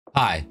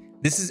Hi,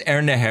 this is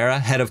Aaron Nahara,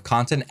 Head of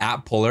Content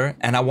at Polarr,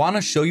 and I want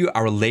to show you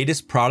our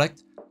latest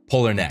product,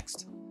 Polarr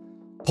Next.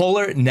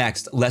 Polarr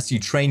Next lets you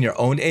train your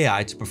own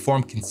AI to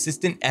perform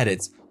consistent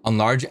edits on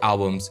large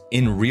albums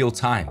in real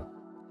time.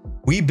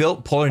 We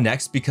built Polarr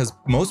Next because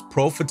most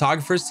pro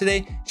photographers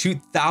today shoot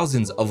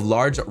thousands of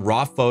large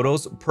raw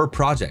photos per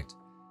project.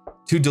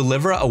 To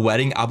deliver a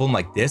wedding album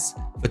like this,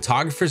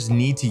 photographers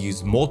need to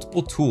use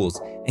multiple tools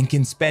and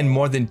can spend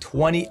more than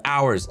 20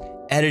 hours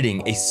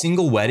editing a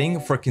single wedding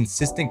for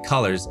consistent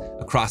colors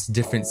across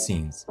different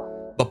scenes.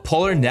 But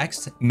Polarr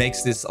Next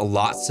makes this a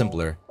lot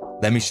simpler.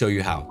 Let me show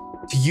you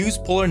how. To use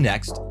Polarr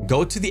Next,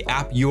 go to the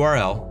app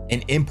URL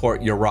and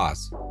import your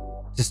RAWs.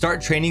 To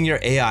start training your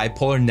AI,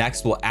 Polarr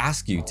Next will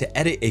ask you to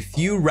edit a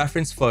few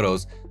reference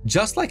photos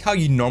just like how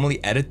you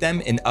normally edit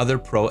them in other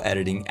pro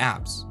editing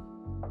apps.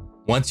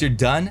 Once you're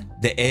done,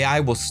 the AI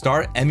will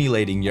start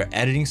emulating your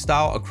editing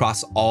style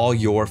across all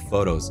your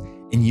photos,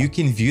 and you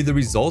can view the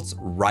results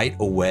right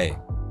away.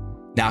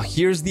 Now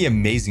here's the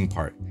amazing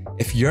part.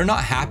 If you're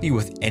not happy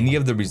with any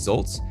of the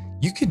results,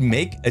 you could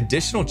make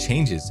additional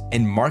changes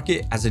and mark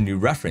it as a new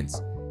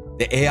reference.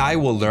 The AI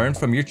will learn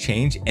from your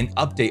change and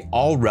update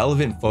all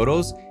relevant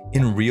photos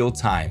in real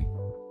time.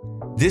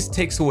 This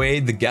takes away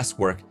the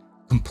guesswork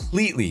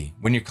completely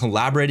when you're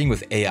collaborating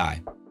with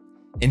AI.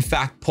 In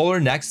fact,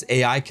 Polarr Next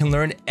AI can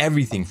learn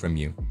everything from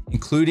you,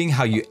 including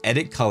how you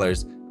edit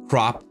colors,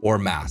 crop, or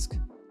mask.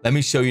 Let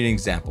me show you an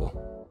example.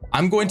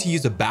 I'm going to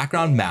use a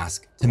background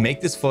mask to make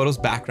this photo's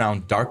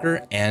background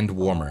darker and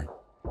warmer.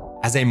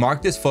 As I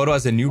mark this photo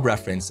as a new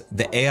reference,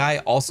 the AI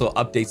also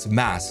updates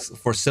masks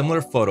for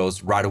similar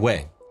photos right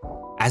away.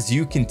 As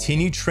you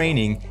continue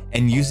training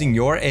and using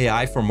your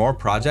AI for more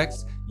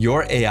projects,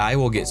 your AI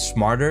will get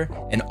smarter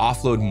and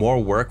offload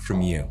more work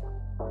from you.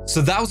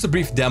 So that was a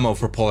brief demo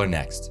for Polarr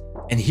Next.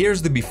 And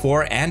here's the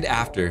before and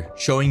after,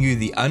 showing you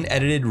the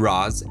unedited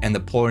RAWs and the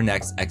Polarr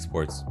Next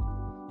exports.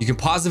 You can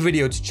pause the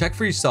video to check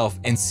for yourself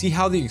and see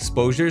how the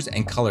exposures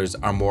and colors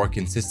are more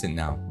consistent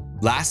now.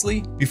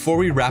 Lastly, before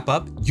we wrap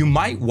up, you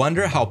might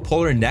wonder how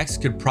Polarr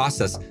Next could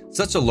process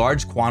such a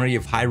large quantity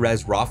of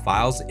high-res RAW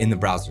files in the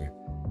browser.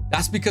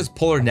 That's because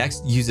Polarr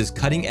Next uses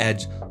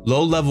cutting-edge,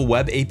 low-level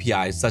web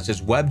APIs such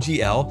as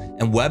WebGL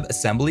and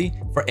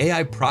WebAssembly for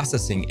AI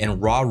processing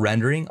and raw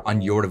rendering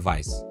on your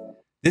device.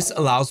 This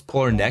allows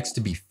Polarr Next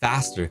to be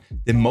faster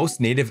than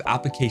most native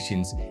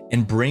applications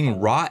and bring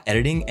raw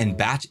editing and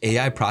batch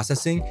AI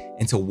processing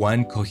into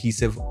one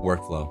cohesive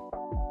workflow.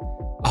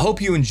 I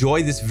hope you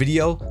enjoyed this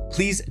video.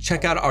 Please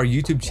check out our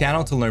YouTube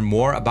channel to learn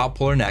more about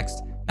Polarr Next,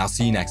 and I'll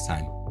see you next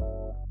time.